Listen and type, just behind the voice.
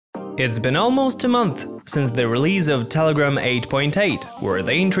It's been almost a month since the release of Telegram 8.8, where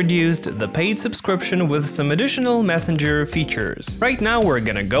they introduced the paid subscription with some additional messenger features. Right now we're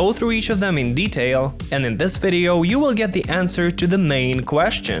gonna go through each of them in detail, and in this video you will get the answer to the main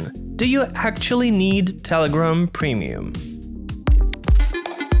question: do you actually need Telegram Premium?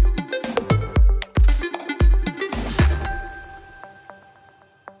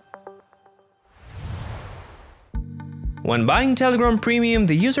 When buying Telegram Premium,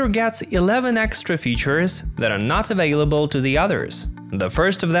 the user gets 11 extra features that are not available to the others. The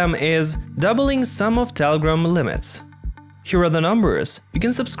first of them is doubling some of Telegram limits. Here are the numbers. You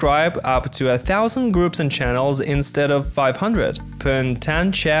can subscribe up to 1,000 groups and channels instead of 500, pin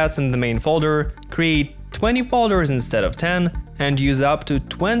 10 chats in the main folder, create 20 folders instead of 10, and use up to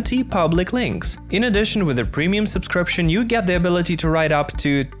 20 public links. In addition, with a premium subscription, you get the ability to write up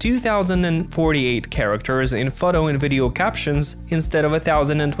to 2,048 characters in photo and video captions instead of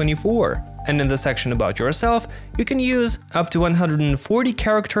 1,024. And in the section about yourself, you can use up to 140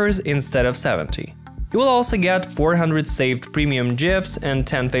 characters instead of 70. You will also get 400 saved premium GIFs and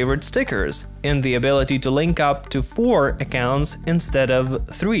 10 favorite stickers, and the ability to link up to 4 accounts instead of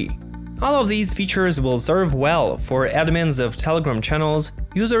 3. All of these features will serve well for admins of Telegram channels,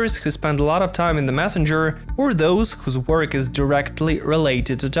 users who spend a lot of time in the messenger, or those whose work is directly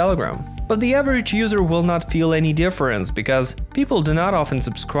related to Telegram. But the average user will not feel any difference, because people do not often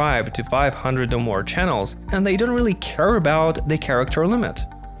subscribe to 500 or more channels, and they don't really care about the character limit.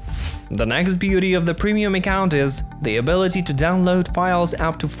 The next beauty of the premium account is the ability to download files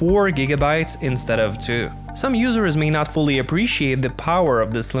up to 4 GB instead of 2. Some users may not fully appreciate the power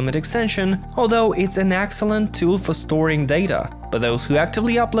of this limit extension, although it's an excellent tool for storing data, but those who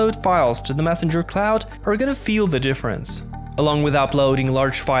actively upload files to the Messenger cloud are gonna feel the difference. Along with uploading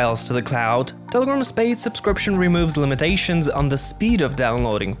large files to the cloud, Telegram's paid subscription removes limitations on the speed of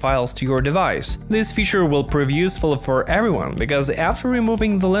downloading files to your device. This feature will prove useful for everyone, because after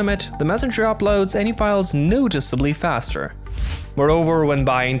removing the limit, the Messenger uploads any files noticeably faster. Moreover, when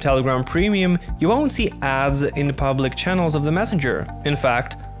buying Telegram Premium, you won't see ads in public channels of the Messenger. In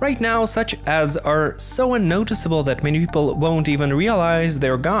fact, right now such ads are so unnoticeable that many people won't even realize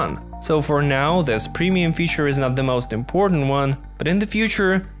they're gone. So for now, this premium feature is not the most important one, but in the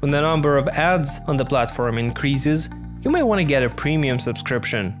future, when the number of ads on the platform increases, you may want to get a premium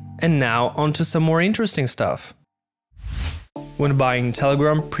subscription. And now onto some more interesting stuff. When buying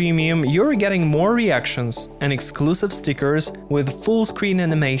Telegram Premium, you're getting more reactions and exclusive stickers with full-screen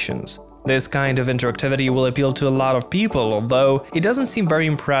animations. This kind of interactivity will appeal to a lot of people, although it doesn't seem very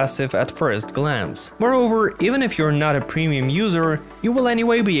impressive at first glance. Moreover, even if you're not a premium user, you will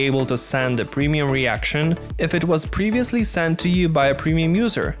anyway be able to send a premium reaction if it was previously sent to you by a premium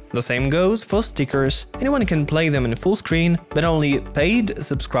user. The same goes for stickers. Anyone can play them in full screen, but only paid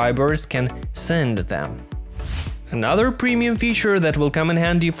subscribers can send them. Another premium feature that will come in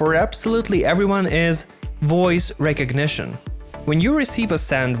handy for absolutely everyone is voice recognition. When you receive or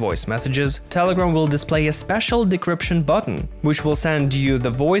send voice messages, Telegram will display a special decryption button, which will send you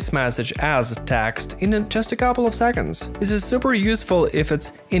the voice message as text in just a couple of seconds. This is super useful if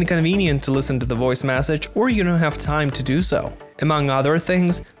it's inconvenient to listen to the voice message or you don't have time to do so. Among other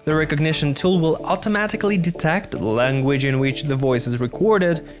things, the recognition tool will automatically detect the language in which the voice is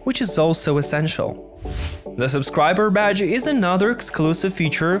recorded, which is also essential. The subscriber badge is another exclusive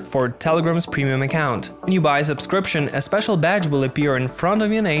feature for Telegram's premium account. When you buy a subscription, a special badge will appear in front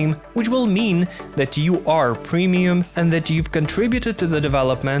of your name, which will mean that you are premium and that you've contributed to the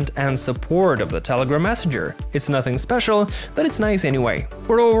development and support of the Telegram Messenger. It's nothing special, but it's nice anyway.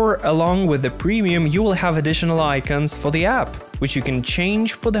 Moreover, along with the premium, you will have additional icons for the app, which you can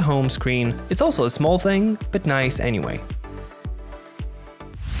change for the home screen. It's also a small thing, but nice anyway.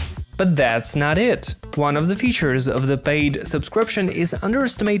 But that's not it. One of the features of the paid subscription is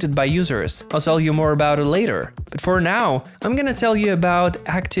underestimated by users. I'll tell you more about it later. But for now, I'm gonna tell you about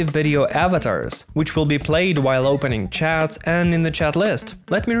active video avatars, which will be played while opening chats and in the chat list.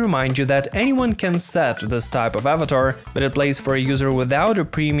 Let me remind you that anyone can set this type of avatar, but it plays for a user without a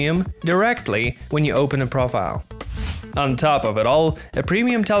premium directly when you open a profile. On top of it all, a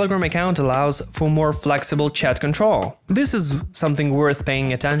premium Telegram account allows for more flexible chat control. This is something worth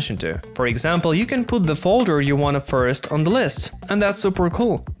paying attention to. For example, you can put the folder you want first on the list, and that's super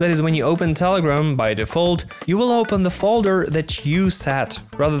cool. That is, when you open Telegram, by default, you will open the folder that you set,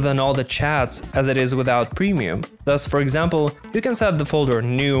 rather than all the chats as it is without premium. Thus, for example, you can set the folder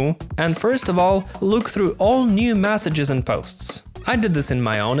New, and first of all, look through all new messages and posts. I did this in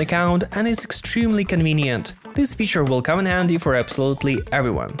my own account and it's extremely convenient. This feature will come in handy for absolutely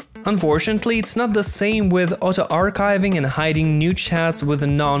everyone. Unfortunately, it's not the same with auto-archiving and hiding new chats with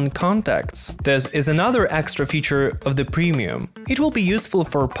non-contacts. This is another extra feature of the Premium. It will be useful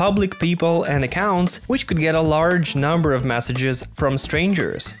for public people and accounts which could get a large number of messages from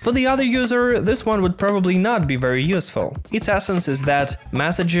strangers. For the other user, this one would probably not be very useful. Its essence is that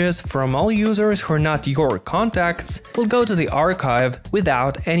messages from all users who are not your contacts will go to the archive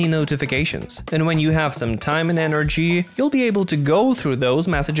without any notifications. And when you have some time and energy, you'll be able to go through those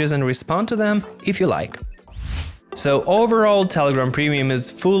messages and respond to them if you like. So overall, Telegram Premium is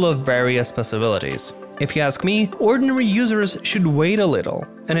full of various possibilities. If you ask me, ordinary users should wait a little,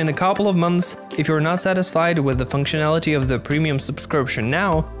 and in a couple of months, if you're not satisfied with the functionality of the Premium subscription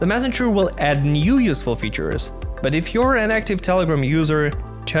now, the Messenger will add new useful features. But if you're an active Telegram user,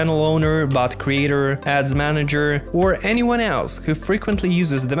 channel owner, bot creator, ads manager, or anyone else who frequently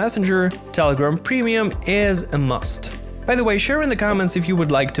uses the Messenger, Telegram Premium is a must. By the way, share in the comments if you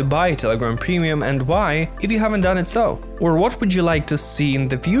would like to buy Telegram Premium and why, if you haven't done it so. Or what would you like to see in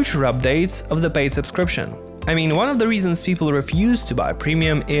the future updates of the paid subscription? I mean, one of the reasons people refuse to buy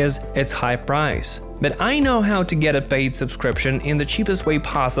Premium is its high price. But I know how to get a paid subscription in the cheapest way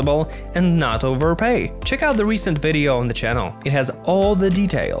possible and not overpay. Check out the recent video on the channel, it has all the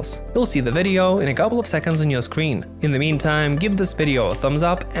details. You'll see the video in a couple of seconds on your screen. In the meantime, give this video a thumbs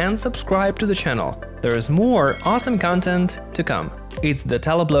up and subscribe to the channel. There's more awesome content to come. It's the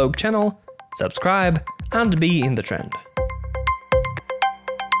Teleblog channel, subscribe and be in the trend.